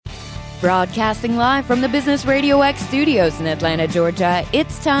Broadcasting live from the Business Radio X studios in Atlanta, Georgia,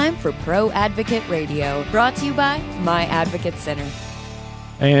 it's time for Pro Advocate Radio, brought to you by My Advocate Center.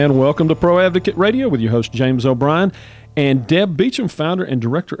 And welcome to Pro Advocate Radio with your host, James O'Brien, and Deb Beecham, founder and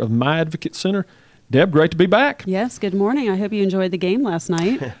director of My Advocate Center. Deb, great to be back. Yes, good morning. I hope you enjoyed the game last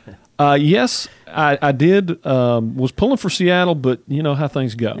night. Yes, I did. Was pulling for Seattle, but you know how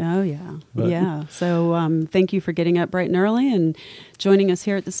things go. Oh, yeah. Yeah. So thank you for getting up bright and early and joining us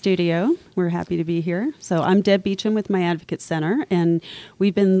here at the studio. We're happy to be here. So I'm Deb Beecham with My Advocate Center, and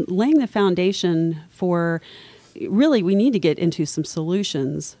we've been laying the foundation for, really, we need to get into some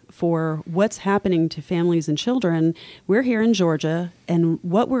solutions for what's happening to families and children. We're here in Georgia, and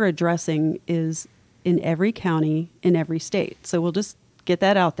what we're addressing is in every county, in every state. So we'll just get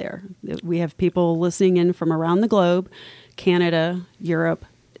that out there. We have people listening in from around the globe, Canada, Europe.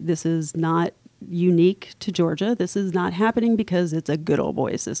 This is not unique to Georgia. This is not happening because it's a good old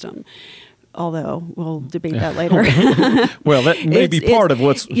boy system. Although we'll debate that later. Well, that may be part of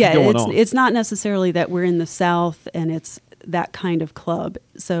what's going on. It's not necessarily that we're in the South and it's that kind of club.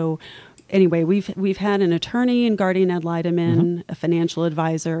 So anyway, we've had an attorney and guardian ad litem in, a financial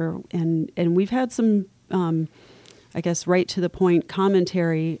advisor, and we've had some I guess, right to the point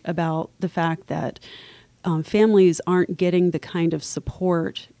commentary about the fact that families aren't getting the kind of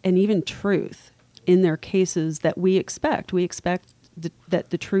support and even truth in their cases that we expect. We expect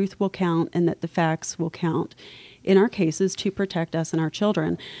that the truth will count and that the facts will count in our cases to protect us and our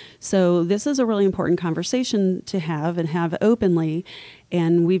children. So this is a really important conversation to have and have openly.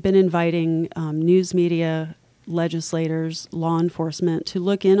 And we've been inviting news media, legislators, law enforcement to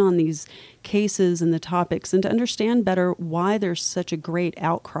look in on these cases and the topics and to understand better why there's such a great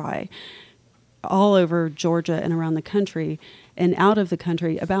outcry all over Georgia and around the country and out of the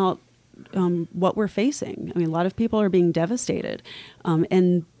country about what we're facing. I mean, a lot of people are being devastated.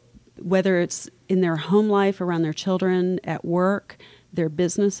 And whether it's in their home life, around their children, at work, their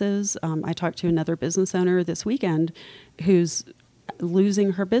businesses. I talked to another business owner this weekend who's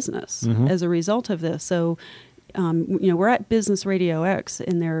losing her business as a result of this. So we're at Business Radio X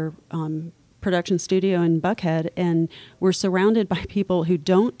in their production studio in Buckhead, and we're surrounded by people who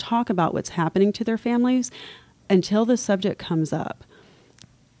don't talk about what's happening to their families until the subject comes up.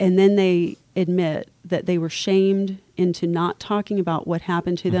 And then they admit that they were shamed into not talking about what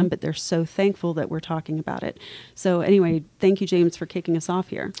happened to them, but they're so thankful that we're talking about it. So anyway, thank you, James, for kicking us off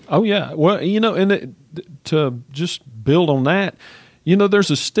here. Oh, yeah. Well, and to just build on that,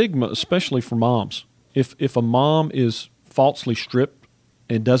 there's a stigma, especially for moms. If a mom is falsely stripped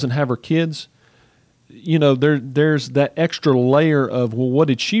and doesn't have her kids, there's that extra layer of, well, what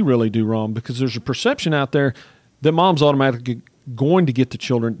did she really do wrong? Because there's a perception out there that mom's automatically going to get the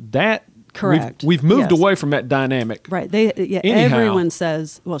children. That correct. We've moved away from that dynamic. Right. Everyone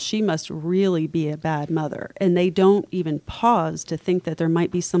says, well, she must really be a bad mother. And they don't even pause to think that there might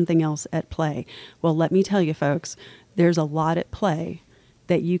be something else at play. Well, let me tell you, folks, there's a lot at play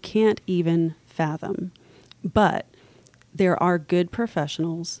that you can't even fathom. But there are good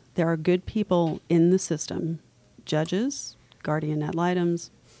professionals. There are good people in the system. Judges, guardian ad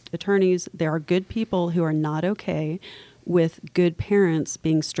litems, attorneys. There are good people who are not okay with good parents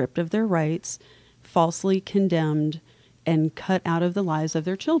being stripped of their rights, falsely condemned, and cut out of the lives of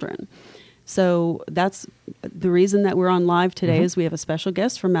their children. So that's the reason that we're on live today is we have a special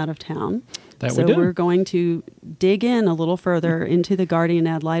guest from out of town. We're going to dig in a little further into the Guardian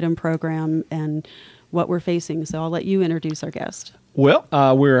Ad Litem program and what we're facing. So I'll let you introduce our guest. Well,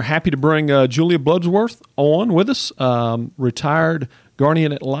 we're happy to bring Julia Bloodsworth on with us, retired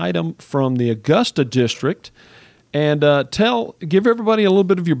Guardian Ad Litem from the Augusta District. And give everybody a little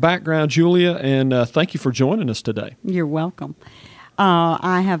bit of your background, Julia, and thank you for joining us today. You're welcome.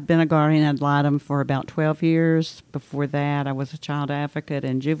 I have been a guardian ad litem for about 12 years. Before that, I was a child advocate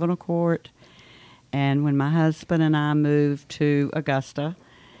in juvenile court. And when my husband and I moved to Augusta,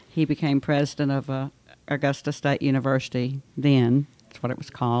 he became president of Augusta State University then. That's what it was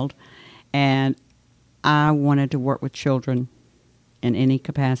called. And I wanted to work with children in any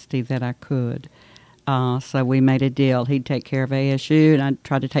capacity that I could. So we made a deal. He'd take care of ASU, and I'd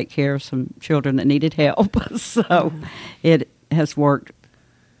try to take care of some children that needed help. So it has worked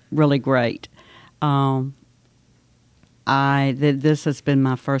really great. This has been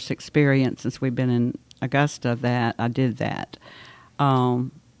my first experience since we've been in Augusta that I did that.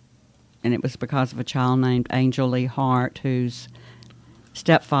 And it was because of a child named Angel Lee Hart, whose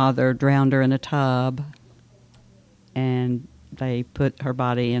stepfather drowned her in a tub, and they put her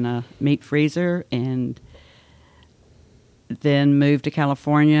body in a meat freezer and then moved to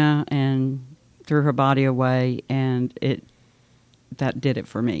California and threw her body away, and it did it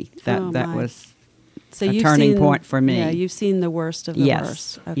for me. That my. was So a you've turning seen, point for me. Yeah, you've seen the worst of the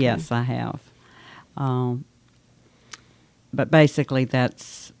worst. Okay. Yes, I have. But basically,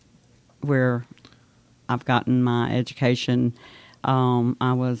 that's where I've gotten my education.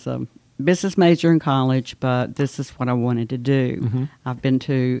 I was a business major in college, but this is what I wanted to do. Mm-hmm. I've been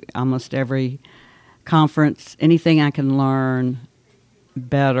to almost every conference, anything I can learn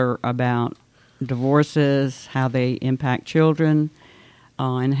better about divorces, how they impact children,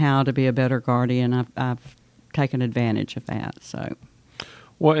 and how to be a better guardian. I've taken advantage of that. So,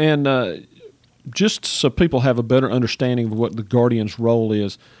 well, and just so people have a better understanding of what the guardian's role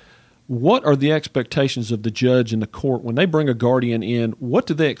is, what are the expectations of the judge and the court when they bring a guardian in? What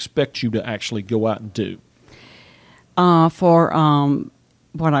do they expect you to actually go out and do? For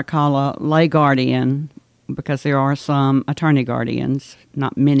what I call a lay guardian, because there are some attorney guardians,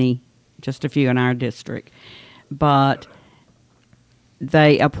 not many, just a few in our district, but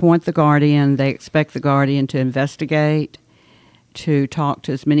they appoint the guardian. They expect the guardian to investigate, to talk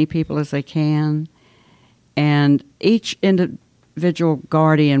to as many people as they can, and each individual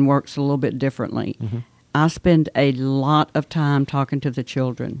guardian works a little bit differently. Mm-hmm. I spend a lot of time talking to the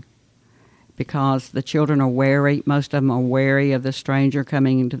children because the children are wary. Most of them are wary of the stranger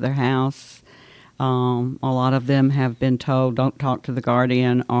coming into their house. A lot of them have been told, don't talk to the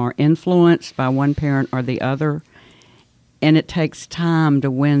guardian, or influenced by one parent or the other. And it takes time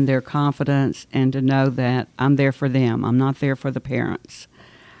to win their confidence and to know that I'm there for them. I'm not there for the parents.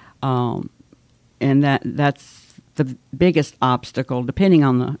 And that's the biggest obstacle, depending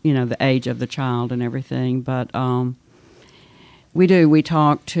on the age of the child and everything. But we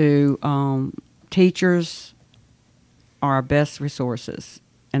talk to teachers are our best resources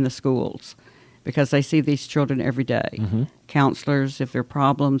in the schools because they see these children every day. Mm-hmm. Counselors, if there are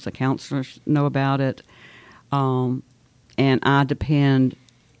problems, the counselors know about it. And I depend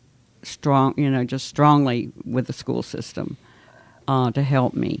strongly with the school system to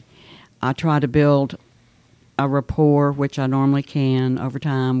help me. I try to build a rapport, which I normally can over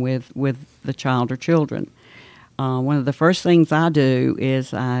time with the child or children. One of the first things I do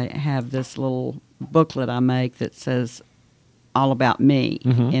is I have this little booklet I make that says all about me,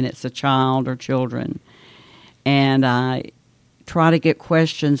 mm-hmm. and it's a child or children. And I try to get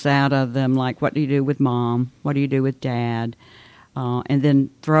questions out of them like, what do you do with mom? What do you do with dad? And then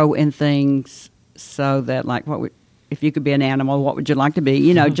throw in things so that, like, if you could be an animal, what would you like to be?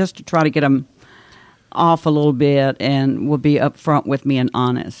 Mm-hmm. Just to try to get them off a little bit and will be upfront with me and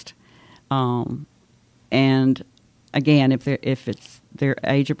honest. And again, if they're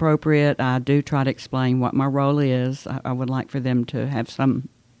age appropriate, I do try to explain what my role is. I would like for them to have some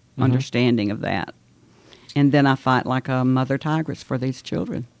mm-hmm. understanding of that. And then I fight like a mother tigress for these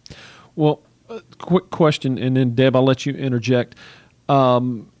children. Well, quick question, and then Deb, I'll let you interject.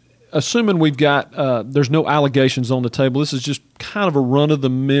 Assuming we've got there's no allegations on the table, this is just kind of a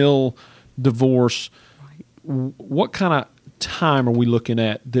run-of-the-mill divorce. Right. What kind of time are we looking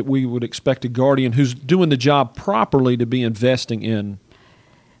at that we would expect a guardian who's doing the job properly to be investing in?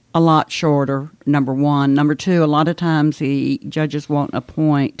 A lot shorter, number one. Number two, a lot of times the judges won't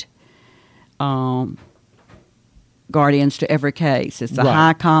appoint guardians to every case. It's the right.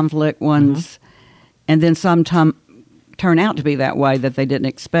 high conflict ones, mm-hmm. and then some turn out to be that way that they didn't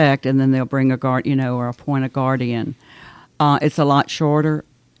expect, and then they'll bring or appoint a guardian. It's a lot shorter.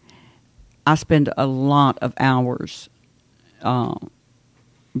 I spend a lot of hours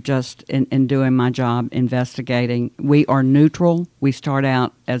just in doing my job, investigating. We are neutral. We start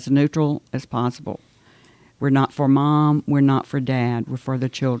out as neutral as possible. We're not for mom. We're not for dad. We're for the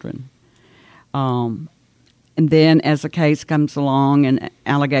children. And then as a case comes along and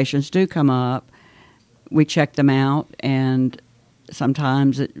allegations do come up, we check them out, and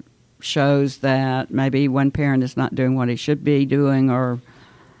sometimes it shows that maybe one parent is not doing what he should be doing or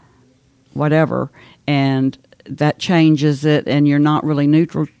whatever, and that changes it, and you're not really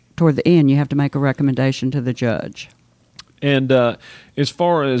neutral toward the end. You have to make a recommendation to the judge. And as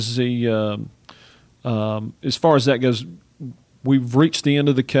far as that goes, we've reached the end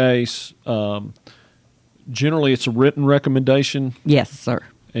of the case. Generally, it's a written recommendation. Yes, sir.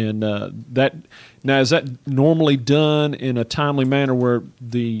 And is that normally done in a timely manner where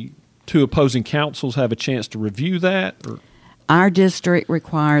the two opposing counsels have a chance to review that? Or? Our district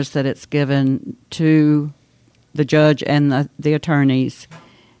requires that it's given to the judge and the attorneys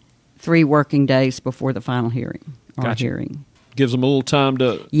 3 working days before the final hearing. Gotcha. Hearing. Gives them a little time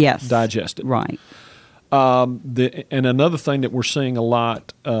to digest it. Right. And another thing that we're seeing a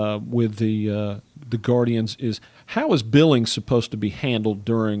lot with the guardians is, how is billing supposed to be handled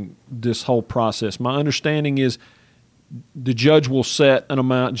during this whole process? My understanding is the judge will set an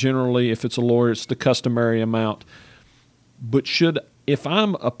amount. Generally, if it's a lawyer, it's the customary amount. But if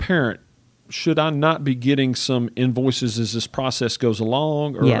I'm a parent, should I not be getting some invoices as this process goes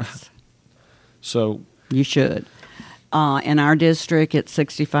along? Or, yes. So you should. In our district, it's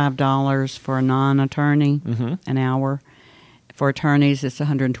 $65 for a non-attorney an hour. For attorneys, it's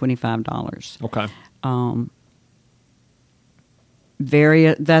 $125. Okay.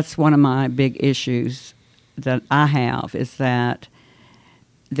 That's one of my big issues that I have, is that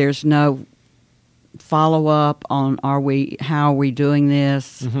there's no follow-up on how are we doing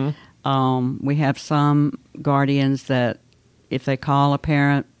this. We have some guardians that if they call a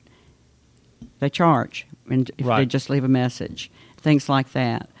parent, they charge, and if they just leave a message, things like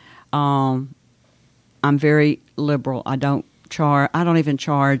that. I'm very liberal. I don't even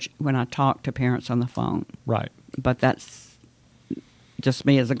charge when I talk to parents on the phone. Right. But that's just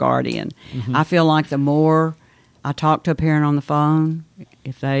me as a guardian. I feel like the more I talk to a parent on the phone,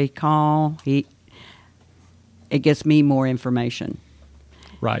 if they call, it gets me more information.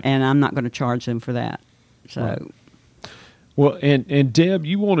 Right. And I'm not going to charge them for that. So. Right. Well, and Deb,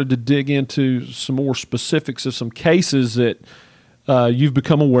 you wanted to dig into some more specifics of some cases that you've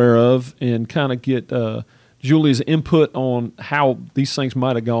become aware of and kind of get Julie's input on how these things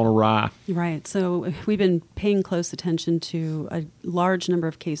might have gone awry. Right. So we've been paying close attention to a large number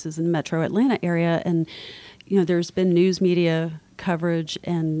of cases in the metro Atlanta area. And, there's been news media coverage,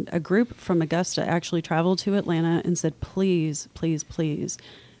 and a group from Augusta actually traveled to Atlanta and said, please, please, please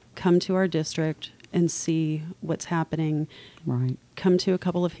come to our district and see what's happening. Right. Come to a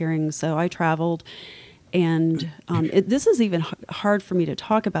couple of hearings. So I traveled, and this is even hard for me to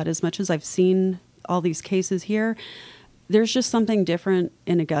talk about as much as I've seen all these cases here. There's just something different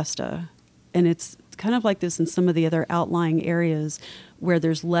in Augusta, and it's kind of like this in some of the other outlying areas where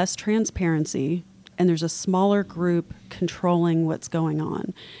there's less transparency and there's a smaller group controlling what's going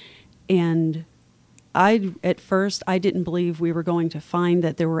on. And at first I didn't believe we were going to find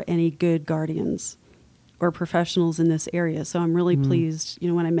that there were any good guardians or professionals in this area. So I'm really pleased,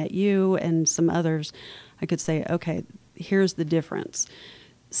 when I met you and some others, I could say, okay, here's the difference.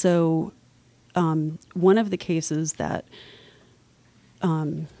 So one of the cases that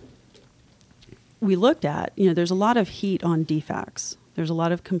we looked at, there's a lot of heat on DFACS. There's a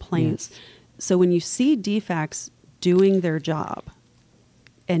lot of complaints. Yes. So when you see DFACS doing their job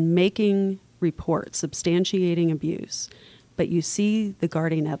and making reports, substantiating abuse, but you see the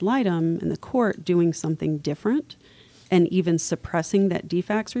guardian ad litem and the court doing something different and even suppressing that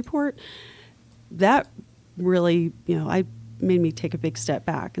DFACS report, that really, I made me take a big step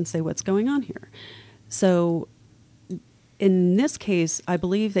back and say, what's going on here? So in this case, I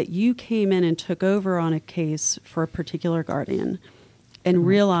believe that you came in and took over on a case for a particular guardian and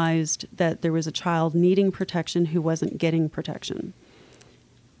realized that there was a child needing protection who wasn't getting protection.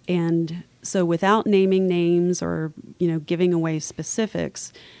 And so without naming names or, giving away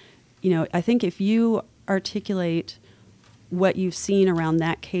specifics, I think if you articulate what you've seen around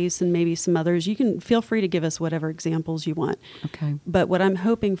that case and maybe some others, you can feel free to give us whatever examples you want. Okay. But what I'm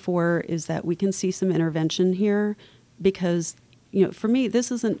hoping for is that we can see some intervention here because, for me,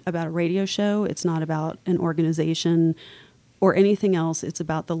 this isn't about a radio show. It's not about an organization or anything else. It's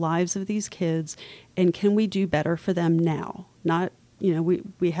about the lives of these kids, and can we do better for them now? Not,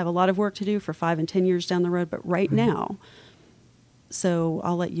 we have a lot of work to do for 5 and 10 years down the road, but right now. So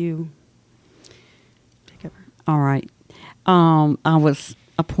I'll let you take over. All right. I was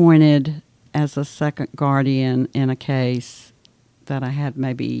appointed as a second guardian in a case that I had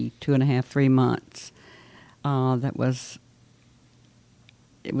maybe 2.5, 3 months. It was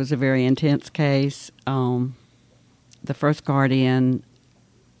a very intense case. The first guardian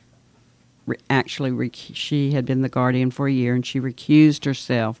she had been the guardian for a year, and she recused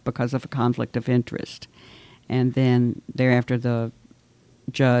herself because of a conflict of interest. And then thereafter, the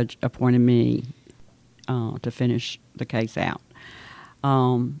judge appointed me to finish the case out.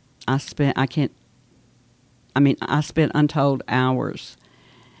 I spent untold hours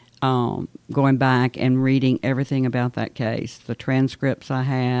going back and reading everything about that case, the transcripts I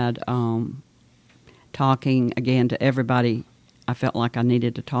had, talking again to everybody I felt like I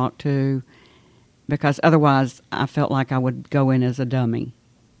needed to talk to, because otherwise I felt like I would go in as a dummy,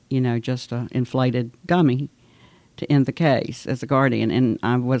 just an inflated dummy to end the case as a guardian, and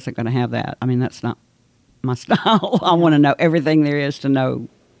I wasn't going to have that. I mean, that's not my style. I want to know everything there is to know.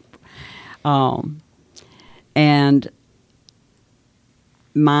 And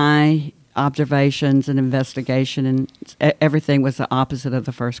my observations and investigation and everything was the opposite of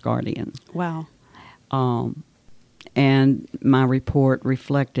the first guardian. Wow. And my report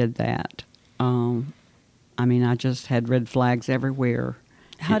reflected that. I mean, I just had red flags everywhere.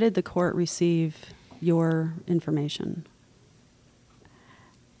 How did the court receive your information?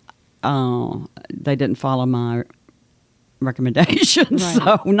 They didn't follow my recommendations, Right.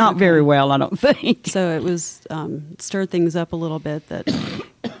 so not Okay. very well, I don't think. So it was stirred things up a little bit. That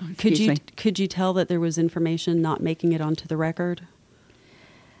Excuse me. could you tell that there was information not making it onto the record?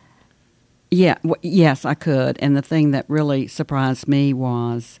 Yeah, yes, I could. And the thing that really surprised me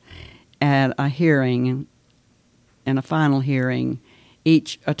was at a hearing, in a final hearing,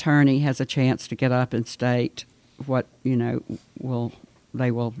 each attorney has a chance to get up and state what, they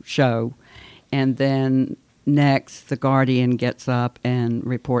will show. And then next, the guardian gets up and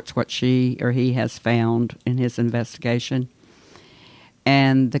reports what she or he has found in his investigation.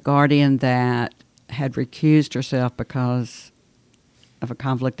 And the guardian that had recused herself because of a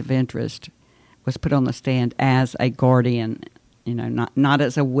conflict of interest was put on the stand as a guardian, not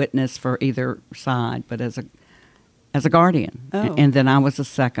as a witness for either side, but as a guardian. Oh. And then I was the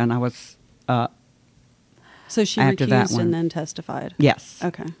second. I was So she After that recused one. and then testified. yes.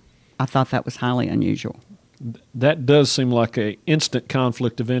 Okay. I thought that was highly unusual. That does seem like a instant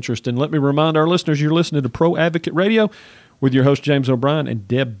conflict of interest. And let me remind our listeners, you're listening to Pro Advocate Radio with your host, James O'Brien, and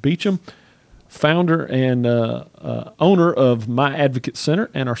Deb Beecham, founder and owner of My Advocate Center,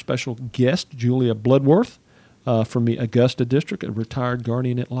 and our special guest, Julia Bloodworth, from the Augusta District, a retired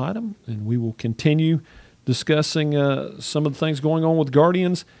guardian ad litem. And we will continue discussing some of the things going on with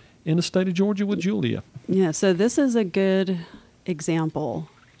guardians in the state of Georgia with Julia. Yeah, so this is a good example.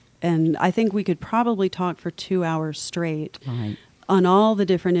 And I think we could probably talk for 2 hours straight Right. on all the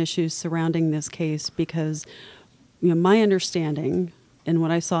different issues surrounding this case because, my understanding and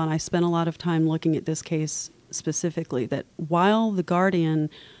what I saw, and I spent a lot of time looking at this case specifically, that while the guardian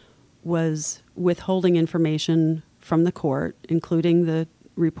was withholding information from the court, including the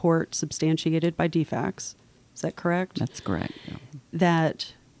report substantiated by DFACS, is that correct? That's correct. Yeah.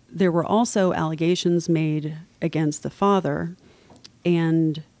 That there were also allegations made against the father,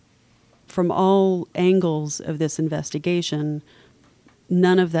 and from all angles of this investigation,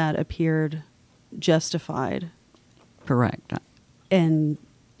 none of that appeared justified. Correct. And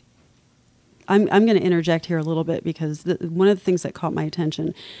I'm going to interject here a little bit because one of the things that caught my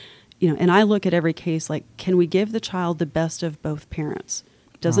attention, and I look at every case like, can we give the child the best of both parents?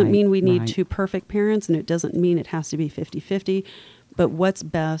 Doesn't Right, mean we need right. two perfect parents, and it doesn't mean it has to be 50-50, but what's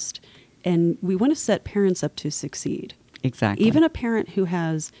best? And we want to set parents up to succeed. Exactly. Even a parent who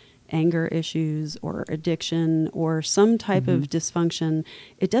has anger issues or addiction or some type of dysfunction,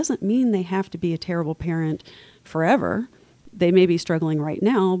 it doesn't mean they have to be a terrible parent forever. They may be struggling right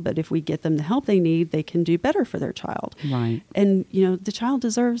now, but if we get them the help they need, they can do better for their child. Right. And, the child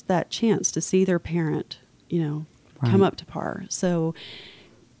deserves that chance to see their parent, come Right. up to par. So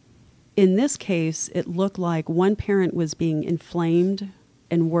in this case, it looked like one parent was being inflamed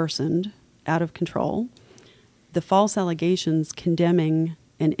and worsened out of control. The false allegations condemning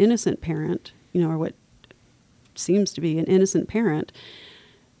an innocent parent, or what seems to be an innocent parent,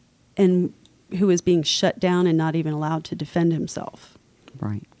 and who is being shut down and not even allowed to defend himself,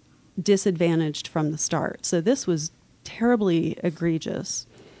 Right. disadvantaged from the start. So this was terribly egregious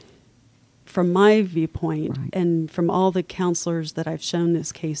from my viewpoint, Right. and from all the counselors that I've shown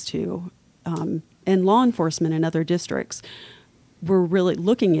this case to, and law enforcement in other districts. We're really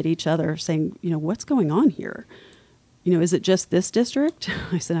looking at each other saying, what's going on here? Is it just this district?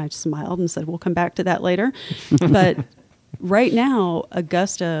 I smiled and said, we'll come back to that later. But right now,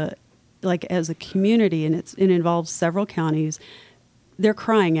 Augusta, like as a community, and it involves several counties, they're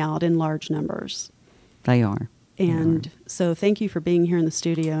crying out in large numbers. They are. And so thank you for being here in the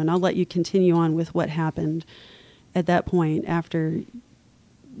studio, and I'll let you continue on with what happened at that point after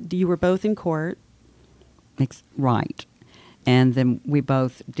you were both in court. Right. And then we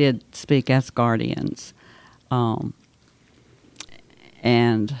both did speak as guardians.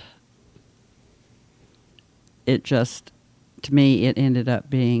 And it just, to me, it ended up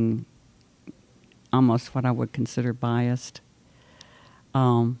being almost what I would consider biased.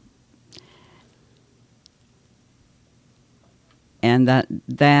 And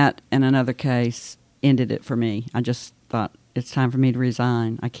that and another case ended it for me. I just thought it's time for me to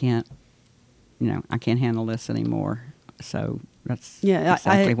resign. I can't handle this anymore. So that's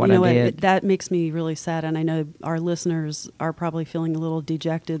exactly what I did. That makes me really sad, and I know our listeners are probably feeling a little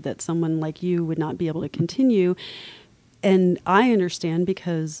dejected that someone like you would not be able to continue. And I understand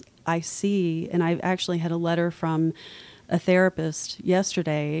because I see, and I've actually had a letter from a therapist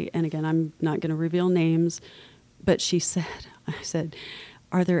yesterday, and again, I'm not going to reveal names, but I said,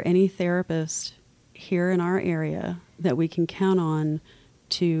 are there any therapists here in our area that we can count on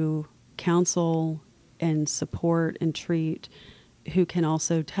to counsel and support and treat, who can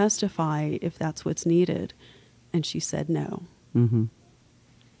also testify if that's what's needed. And she said no. Mm-hmm.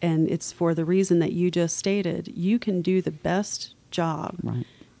 And it's for the reason that you just stated. You can do the best job Right.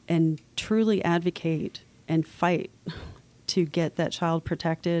 and truly advocate and fight to get that child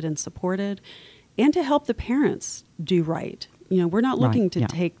protected and supported, and to help the parents do right. We're not looking Right, to yeah.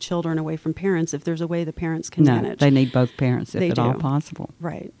 take children away from parents if there's a way the parents can No, manage. they need both parents if They at all do. possible.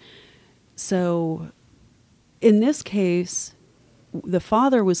 Right. So in this case, the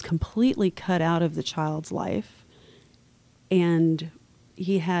father was completely cut out of the child's life, and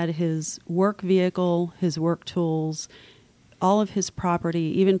he had his work vehicle, his work tools, all of his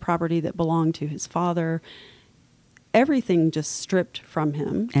property, even property that belonged to his father, everything just stripped from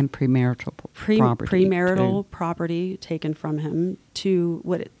him. And premarital property. Premarital too. property taken from him to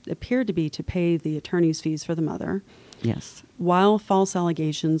what it appeared to be to pay the attorney's fees for the mother, Yes. while false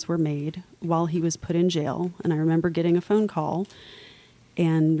allegations were made, while he was put in jail. And I remember getting a phone call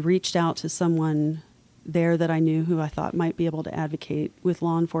and reached out to someone there that I knew who I thought might be able to advocate with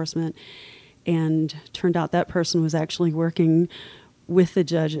law enforcement. And turned out that person was actually working with the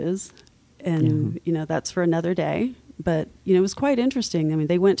judges. And, that's for another day. But, it was quite interesting. I mean,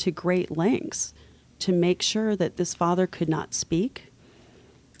 they went to great lengths to make sure that this father could not speak.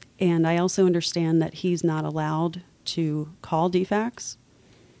 And I also understand that he's not allowed to call DFACS.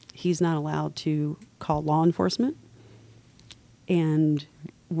 He's not allowed to call law enforcement. And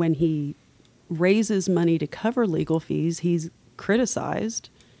when he raises money to cover legal fees, he's criticized.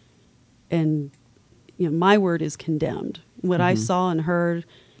 And, my word is condemned. What I saw and heard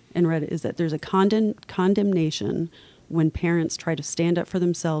and read is that there's a condemnation when parents try to stand up for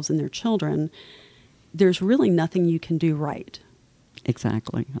themselves and their children. There's really nothing you can do right.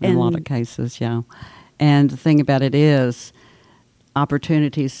 Exactly. In a lot of cases, yeah. And the thing about it is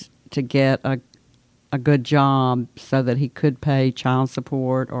opportunities to get a good job so that he could pay child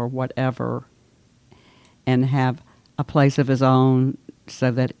support or whatever and have a place of his own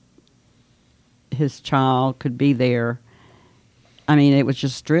so that his child could be there. I mean, it was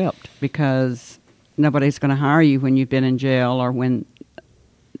just stripped because nobody's going to hire you when you've been in jail or when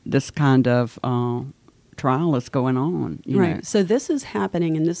this kind of trial is going on. You Right. know. So this is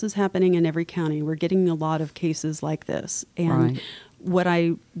happening, and this is happening in every county. We're getting a lot of cases like this. And Right. what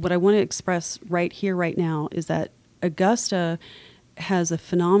I want to express right here, right now, is that Augusta has a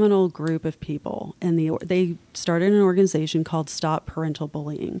phenomenal group of people, and they started an organization called Stop Parental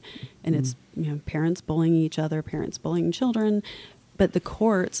Bullying, and it's parents bullying each other, parents bullying children, but the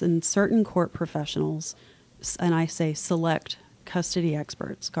courts and certain court professionals, and I say select custody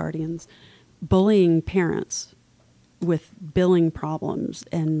experts, guardians, bullying parents with billing problems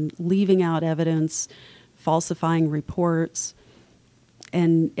and leaving out evidence, falsifying reports.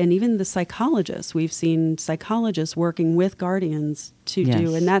 And even the psychologists, we've seen psychologists working with guardians to Yes.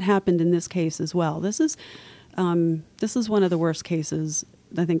 do, and that happened in this case as well. This is one of the worst cases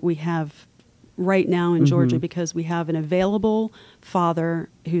I think we have right now in Georgia, because we have an available father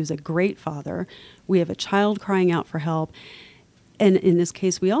who's a great father. We have a child crying out for help. And in this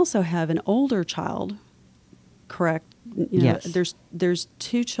case, we also have an older child, correct? Yes. There's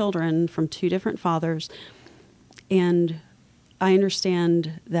two children from two different fathers, and I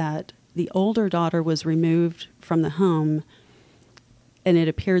understand that the older daughter was removed from the home, and it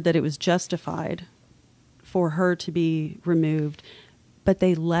appeared that it was justified for her to be removed, but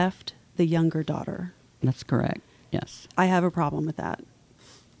they left the younger daughter. That's correct. Yes. I have a problem with that.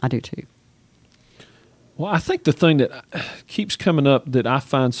 I do too. Well, I think the thing that keeps coming up that I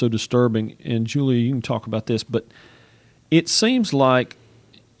find so disturbing, and Julia, you can talk about this, but it seems like,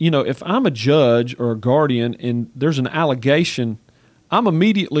 if I'm a judge or a guardian and there's an allegation, I'm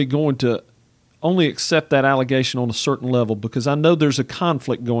immediately going to only accept that allegation on a certain level because I know there's a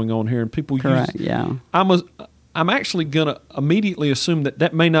conflict going on here, and people Correct. use. Yeah. I'm actually going to immediately assume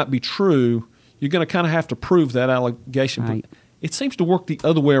that may not be true. You're going to kind of have to prove that allegation. Right. But it seems to work the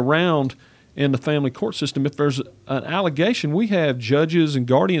other way around in the family court system. If there's an allegation, we have judges and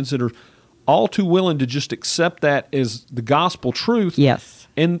guardians that are all too willing to just accept that as the gospel truth. Yes.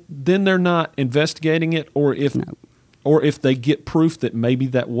 And then they're not investigating it, or if they get proof that maybe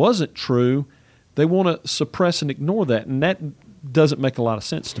that wasn't true, they want to suppress and ignore that. And that doesn't make a lot of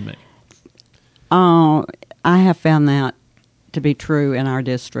sense to me. I have found that to be true in our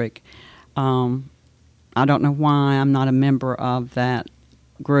district. I don't know why I'm not a member of that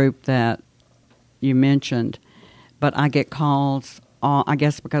group that you mentioned, but I get calls, I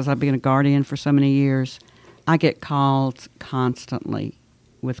guess because I've been a guardian for so many years, I get calls constantly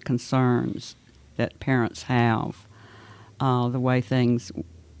with concerns that parents have, the way things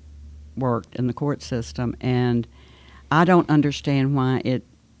worked in the court system, and I don't understand why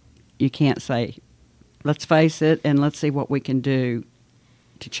you can't say, let's face it and let's see what we can do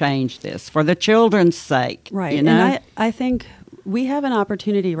to change this for the children's sake. Right. You know? And I think we have an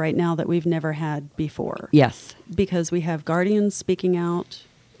opportunity right now that we've never had before. Yes. Because we have guardians speaking out.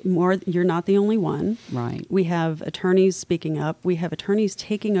 You're not the only one. Right. We have attorneys speaking up. We have attorneys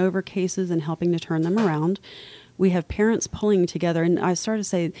taking over cases and helping to turn them around. We have parents pulling together. And I started to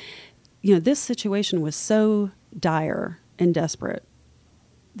say, this situation was so dire and desperate.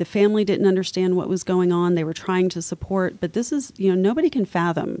 The family didn't understand what was going on. They were trying to support, but this is, nobody can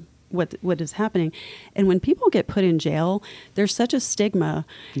fathom what is happening. And when people get put in jail, there's such a stigma.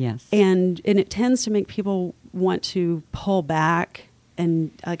 Yes. And it tends to make people want to pull back.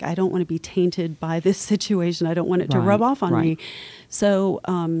 And I don't want to be tainted by this situation. I don't want it to rub off on me. So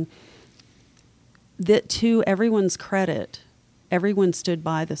that to everyone's credit, everyone stood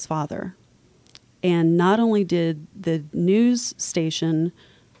by this father. And not only did the news station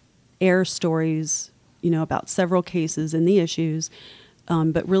air stories, about several cases and the issues,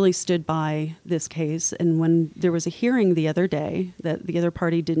 but really stood by this case. And when there was a hearing the other day that the other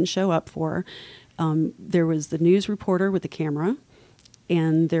party didn't show up for, there was the news reporter with the camera,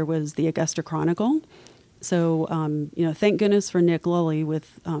 and there was the Augusta Chronicle. So, thank goodness for Nick Lully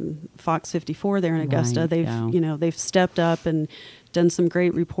with Fox 54 there in Augusta. They've stepped up and done some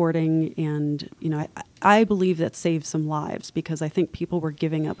great reporting, and I believe that saved some lives because I think people were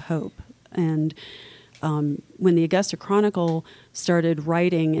giving up hope. And when the Augusta Chronicle started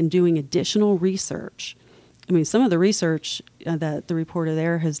writing and doing additional research, some of the research that the reporter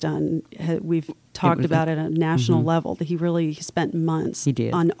there has done, we've talked about at a national level. That he spent months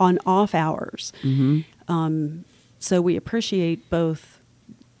on off hours. So we appreciate both,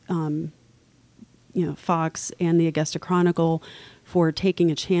 Fox and the Augusta Chronicle for taking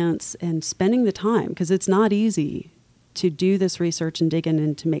a chance and spending the time, because it's not easy to do this research and dig in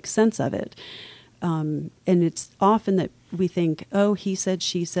and to make sense of it. And it's often that we think, oh, he said,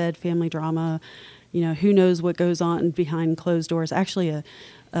 she said, family drama, who knows what goes on behind closed doors. Actually,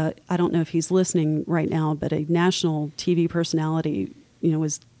 I don't know if he's listening right now, but a national TV personality,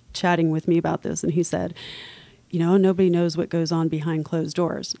 was chatting with me about this, and he said, nobody knows what goes on behind closed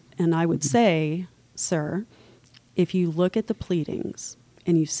doors. And I would say, sir, if you look at the pleadings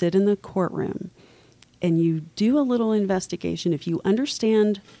and you sit in the courtroom and you do a little investigation, if you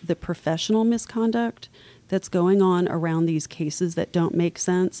understand the professional misconduct that's going on around these cases that don't make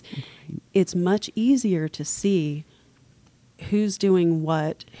sense, it's much easier to see who's doing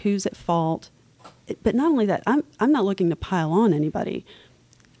what, who's at fault. But not only that, I'm not looking to pile on anybody.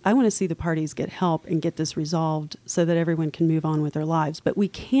 I want to see the parties get help and get this resolved so that everyone can move on with their lives. But we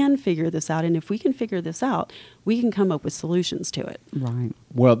can figure this out, and if we can figure this out, we can come up with solutions to it. Right.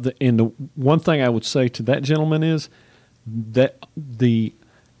 Well, the one thing I would say to that gentleman is that the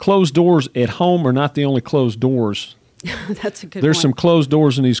closed doors at home are not the only closed doors. That's a good There's point. some closed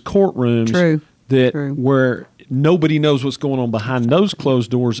doors in these courtrooms where nobody knows what's going on behind those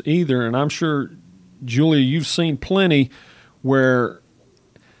closed doors either. And I'm sure, Julia, you've seen plenty where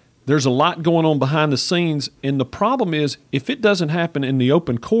there's a lot going on behind the scenes, and the problem is if it doesn't happen in the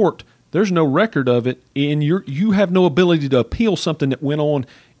open court, there's no record of it, and you have no ability to appeal something that went on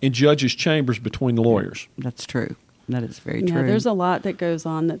in judges' chambers between the lawyers. That's true. That is very true. Yeah, there's a lot that goes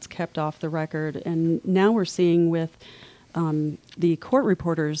on that's kept off the record, and now we're seeing with the court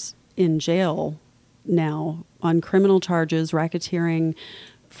reporters in jail now on criminal charges, racketeering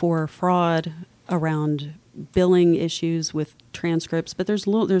for fraud around billing issues with transcripts, but there's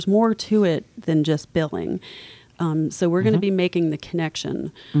more to it than just billing. So we're going to be making the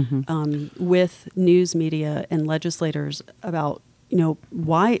connection with news media and legislators about,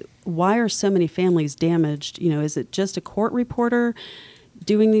 why are so many families damaged? Is it just a court reporter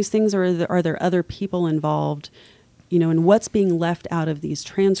doing these things, or are there other people involved? And what's being left out of these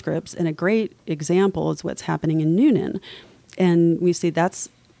transcripts? And a great example is what's happening in Newnan. And we see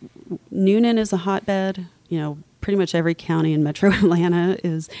Newnan is a hotbed. Pretty much every county in Metro Atlanta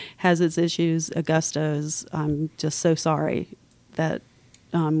has its issues. Augusta is, I'm just so sorry that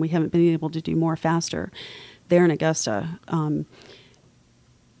we haven't been able to do more faster there in Augusta.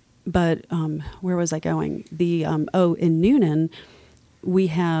 But where was I going? In Newnan, we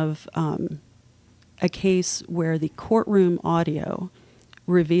have a case where the courtroom audio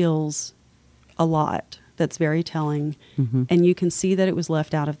reveals a lot that's very telling, and you can see that it was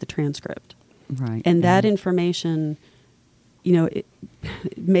left out of the transcript. Right. And that information, it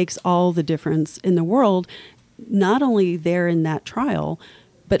makes all the difference in the world, not only there in that trial,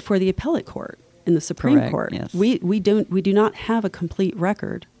 but for the appellate court in the Supreme Court. Yes. We do not have a complete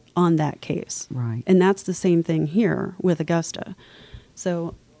record on that case. Right. And that's the same thing here with Augusta.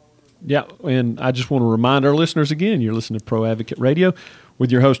 So, yeah, and I just want to remind our listeners again, you're listening to Pro Advocate Radio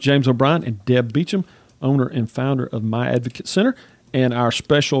with your host, James O'Brien and Deb Beecham, owner and founder of My Advocate Center, and our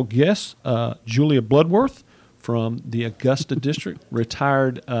special guest, Julia Bloodworth from the Augusta District,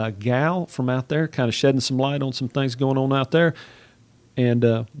 retired gal from out there, kind of shedding some light on some things going on out there. And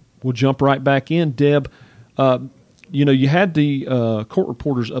we'll jump right back in. Deb, you had the court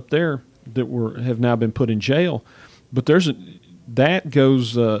reporters up there that have now been put in jail, but that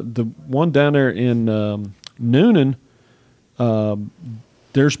goes the one down there in Newnan.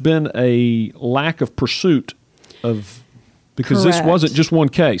 There's been a lack of pursuit because Correct. This wasn't just one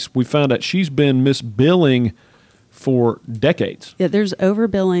case. We found out she's been misbilling for decades. yeah, there's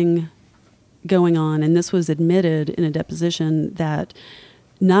overbilling going on, and this was admitted in a deposition that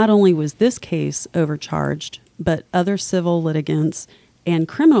not only was this case overcharged, but other civil litigants and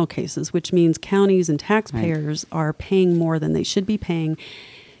criminal cases, which means counties and taxpayers are paying more than they should be paying.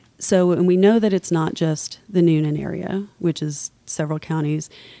 So, and we know that it's not just the Newnan area, which is several counties.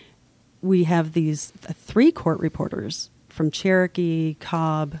 We have these 3 court reporters from Cherokee,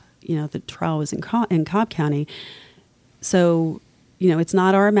 Cobb, the trial was in Cobb County. So, it's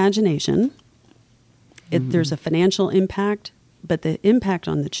not our imagination. There's a financial impact, but the impact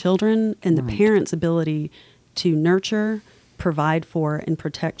on the children and the parents' ability to nurture, provide for, and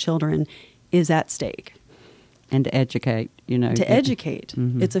protect children is at stake. And to educate, To educate.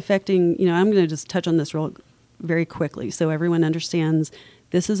 It's affecting, I'm going to just touch on this very quickly so everyone understands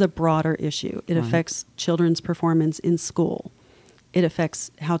this is a broader issue. It affects children's performance in school. It affects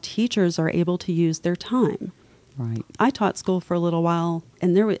how teachers are able to use their time. Right. I taught school for a little while,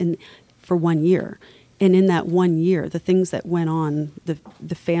 and for 1 year. And in that 1 year, the things that went on,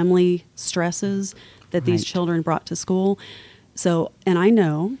 the family stresses that these children brought to school. So, and I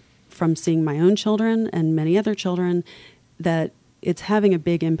know from seeing my own children and many other children that it's having a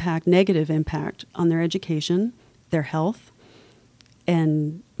big impact, negative impact on their education, their health.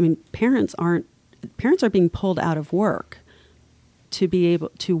 And I mean, parents are being pulled out of work to be able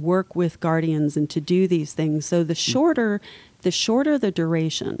to work with guardians and to do these things. So the shorter the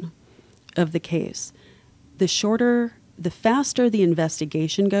duration of the case, the faster the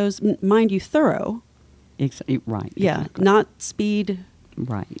investigation goes, mind you, thorough. Right. Yeah, exactly. not speed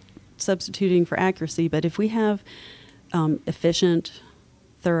Right. substituting for accuracy, but if we have efficient,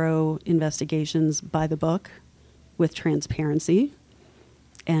 thorough investigations by the book with transparency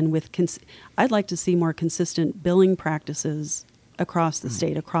and with I'd like to see more consistent billing practices across the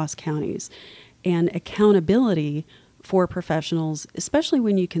state, across counties, and accountability for professionals, especially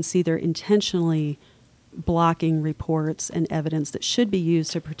when you can see they're intentionally blocking reports and evidence that should be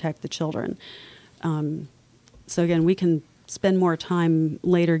used to protect the children. So again, we can spend more time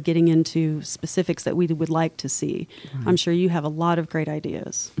later getting into specifics that we would like to see. Right. I'm sure you have a lot of great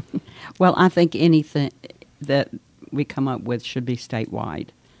ideas. Well, I think anything that we come up with should be statewide.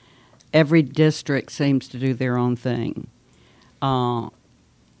 Every district seems to do their own thing. Even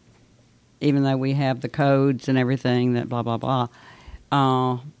though we have the codes and everything that blah, blah,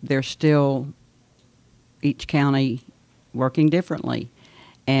 blah, there's still each county working differently.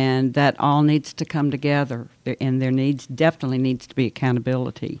 And that all needs to come together. And there definitely needs to be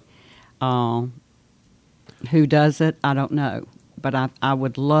accountability. Who does it, I don't know. But I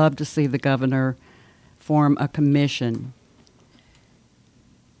would love to see the governor form a commission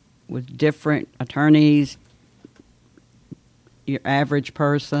with different attorneys, your average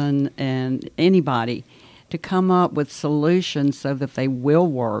person, and anybody to come up with solutions so that they will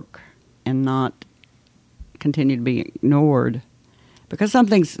work and not continue to be ignored. Because some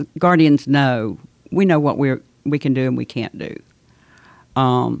things guardians know. We know what we can do and we can't do.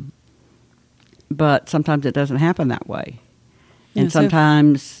 But sometimes it doesn't happen that way. Yeah, And so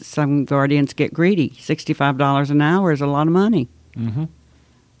sometimes some guardians get greedy. $65 an hour is a lot of money. Mm-hmm.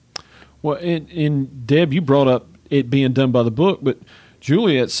 Well, and Deb, you brought up it being done by the book, but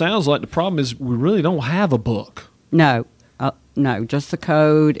Julia, it sounds like the problem is we really don't have a book. No, just the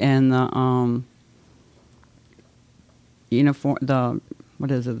code and the uniform. The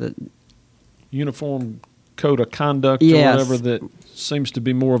Uniform Code of Conduct Yes. or whatever that seems to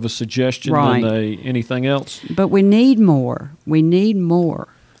be more of a suggestion Right. than anything else. But we need more. We need more.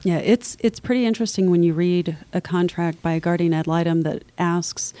 Yeah, it's pretty interesting when you read a contract by a guardian ad litem that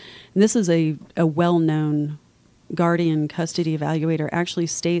asks, and this is a well-known guardian custody evaluator, actually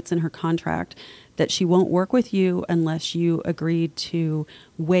states in her contract that she won't work with you unless you agree to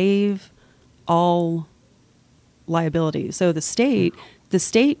waive all liability. So the state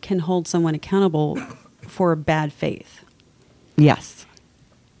can hold someone accountable for bad faith. Yes.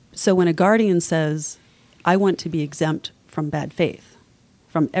 So when a guardian says, I want to be exempt from bad faith,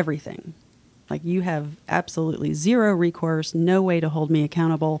 from everything, like you have absolutely zero recourse, no way to hold me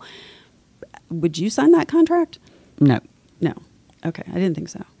accountable, would you sign that contract? No. No. Okay, I didn't think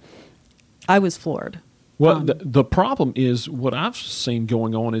so. I was floored. Well, the problem is what I've seen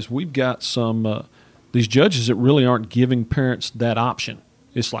going on is we've got some these judges that really aren't giving parents that option.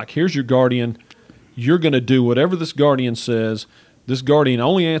 It's like, here's your guardian. You're going to do whatever this guardian says. This guardian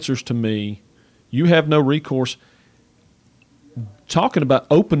only answers to me. You have no recourse. Talking about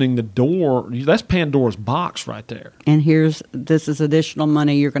opening the door, that's Pandora's box right there. And this is additional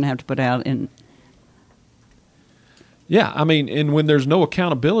money you're going to have to put out in. Yeah, I mean, and when there's no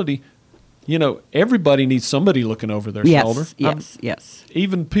accountability, everybody needs somebody looking over their shoulder. Yes.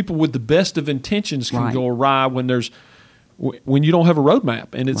 Even people with the best of intentions can Right. go awry when you don't have a roadmap.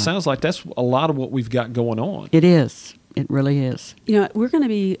 And it Right. sounds like that's a lot of what we've got going on. It is. It really is. We're going to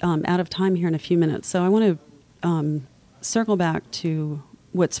be out of time here in a few minutes, so I want to circle back to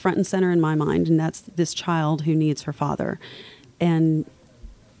what's front and center in my mind, and that's this child who needs her father. And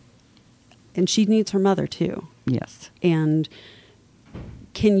she needs her mother, too. Yes. And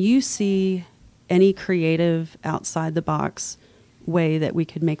can you see any creative, outside-the-box way that we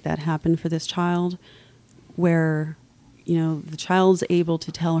could make that happen for this child, where, the child's able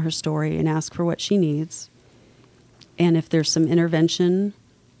to tell her story and ask for what she needs, and if there's some intervention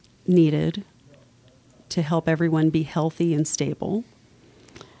needed to help everyone be healthy and stable?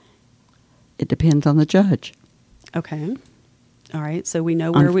 It depends on the judge. Okay. All right. So we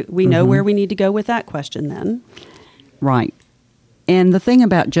know where we know where we need to go with that question then. Right. And the thing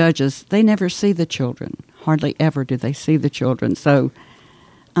about judges, they never see the children. Hardly ever do they see the children. So,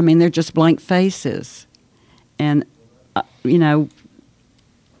 I mean, they're just blank faces. And,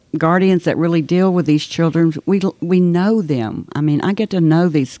 guardians that really deal with these children, we know them. I mean, I get to know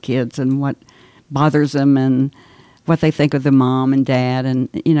these kids and what bothers them and what they think of the mom and dad and,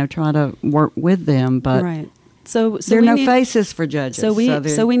 try to work with them. But Right. So there are we no need- faces for judges. So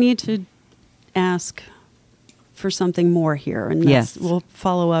we need to ask for something more here, and Yes. we'll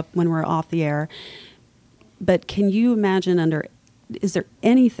follow up when we're off the air. But can you imagine is there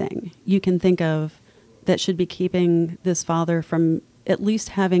anything you can think of that should be keeping this father from at least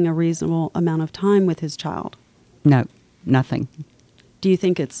having a reasonable amount of time with his child? No, nothing. Do you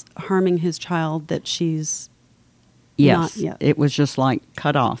think it's harming his child that she's Yes, not yet? it was just like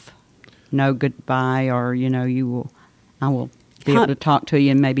cut off. No goodbye, or I will be How- able to talk to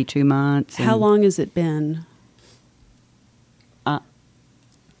you in maybe 2 months. How and long has it been?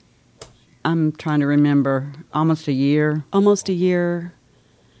 I'm trying to remember. Almost a year. Almost a year.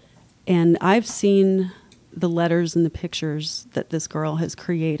 And I've seen the letters and the pictures that this girl has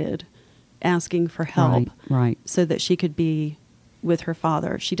created asking for help Right. so that she could be with her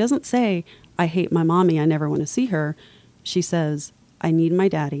father. She doesn't say, I hate my mommy, I never want to see her. She says, I need my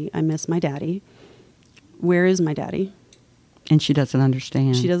daddy, I miss my daddy. Where is my daddy? And she doesn't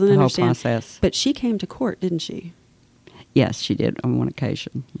understand. She doesn't the understand. whole process. But she came to court, didn't she? Yes, she did on one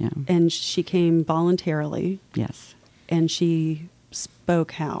occasion. Yeah. And she came voluntarily, Yes. and she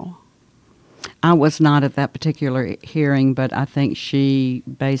spoke how? I was not at that particular hearing, but I think she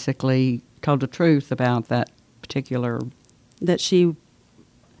basically told the truth about that particular. That she,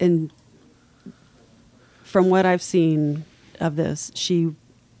 and from what I've seen of this, she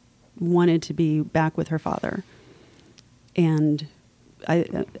wanted to be back with her father. And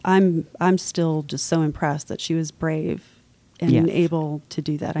I'm still just so impressed that she was brave and Yes. able to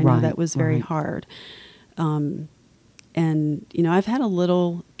do that. I know Right, that was very right. hard. And, I've had a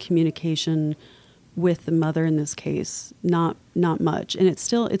little communication with the mother in this case, not much. And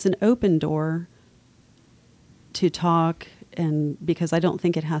it's an open door to talk, and because I don't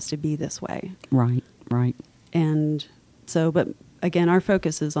think it has to be this way. Right. And so, but again, our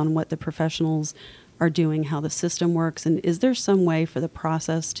focus is on what the professionals are doing, how the system works, and is there some way for the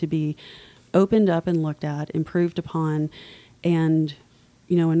process to be opened up and looked at, improved upon, and,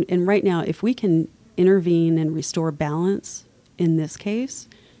 and right now, if we can intervene and restore balance in this case,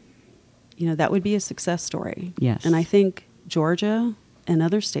 that would be a success story. Yes. And I think Georgia and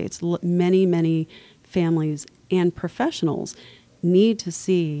other states, many, many families and professionals need to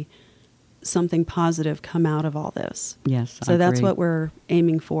see something positive come out of all this. Yes. So I that's agree. what we're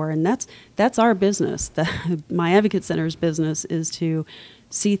aiming for, and that's our business. My Advocate Center's business is to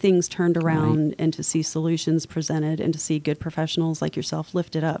see things turned around Right. and to see solutions presented and to see good professionals like yourself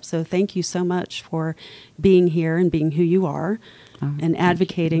lifted up. So thank you so much for being here and being who you are and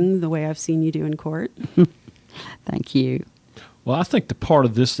advocating the way I've seen you do in court. Thank you. Well, I think the part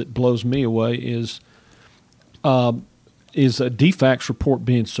of this that blows me away is is a DFACS report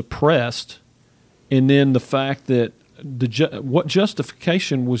being suppressed, and then the fact that what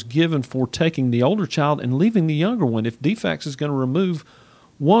justification was given for taking the older child and leaving the younger one. If DFACS is going to remove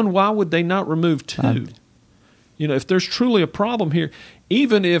one, why would they not remove two? You know, if there's truly a problem here,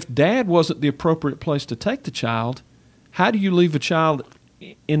 even if dad wasn't the appropriate place to take the child, how do you leave a child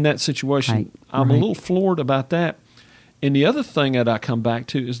in that situation? Right. I'm a little floored about that. And the other thing that I come back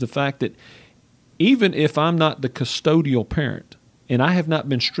to is the fact that even if I'm not the custodial parent and I have not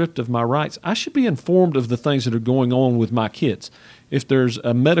been stripped of my rights, I should be informed of the things that are going on with my kids. If there's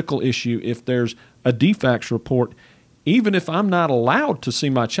a medical issue, if there's a DFACS report, even if I'm not allowed to see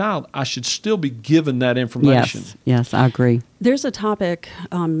my child, I should still be given that information. Yes, I agree. There's a topic.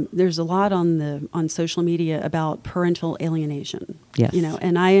 There's a lot on social media about parental alienation. Yes. You know,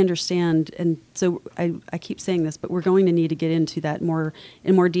 and I understand, and so I keep saying this, but we're going to need to get into that in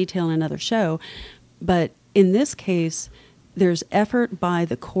more detail in another show. But in this case, there's effort by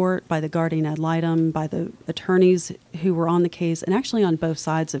the court, by the guardian ad litem, by the attorneys who were on the case, and actually on both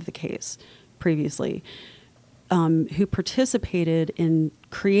sides of the case previously, who participated in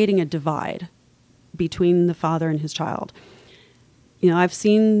creating a divide between the father and his child. You know, I've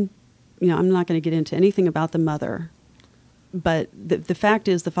seen, I'm not going to get into anything about the mother, but the fact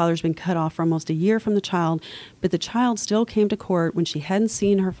is the father's been cut off for almost a year from the child, but the child still came to court when she hadn't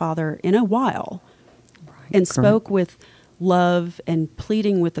seen her father in a while and spoke with love and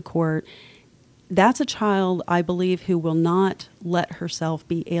pleading with the court. That's a child, I believe, who will not let herself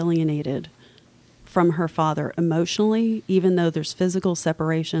be alienated from her father emotionally, even though there's physical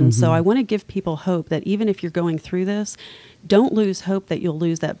separation. Mm-hmm. So I want to give people hope that even if you're going through this, don't lose hope that you'll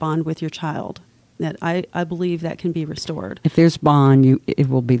lose that bond with your child. That I believe that can be restored. If there's bond, it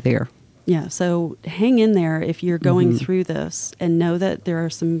will be there. Yeah, so hang in there if you're going through this, and know that there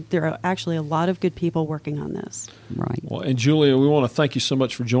are actually a lot of good people working on this. Right. Well, and Julia, we want to thank you so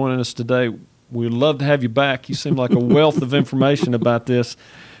much for joining us today. We'd love to have you back. You seem like a wealth of information about this.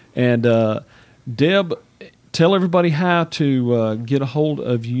 And Deb, tell everybody how to get a hold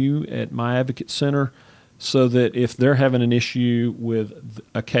of you at My Advocate Center, so that if they're having an issue with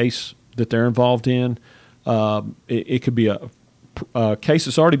a case that they're involved in, it could be a case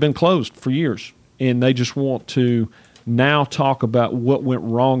that's already been closed for years, and they just want to now talk about what went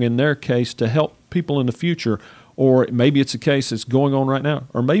wrong in their case to help people in the future. Or maybe it's a case that's going on right now.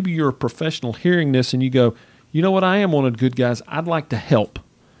 Or maybe you're a professional hearing this and you go, you know what, I am one of the good guys. I'd like to help.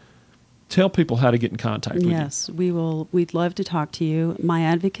 Tell people how to get in contact with you. Yes, we will. We'd love to talk to you.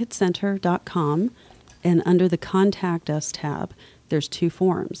 myadvocatecenter.com, and under the Contact Us tab, there's 2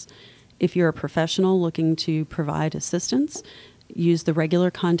 forms. If you're a professional looking to provide assistance, use the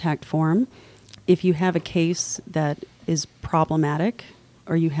regular contact form. If you have a case that is problematic,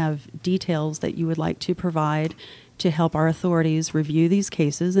 or you have details that you would like to provide to help our authorities review these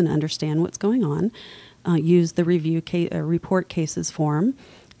cases and understand what's going on, use the report cases form.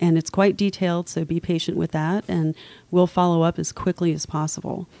 And it's quite detailed, so be patient with that, and we'll follow up as quickly as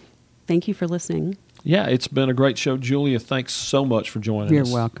possible. Thank you for listening. Yeah, it's been a great show. Julia, thanks so much for joining us.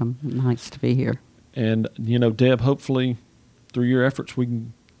 You're welcome. Nice to be here. And, Deb, hopefully through your efforts we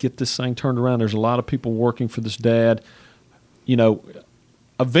can get this thing turned around. There's a lot of people working for this dad.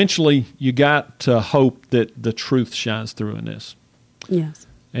 Eventually you got to hope that the truth shines through in this. Yes.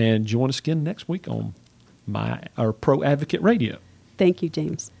 And join us again next week on our Pro Advocate Radio. Thank you,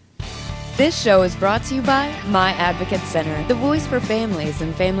 James. This show is brought to you by My Advocate Center, the voice for families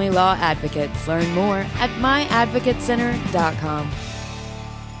and family law advocates. Learn more at myadvocatecenter.com.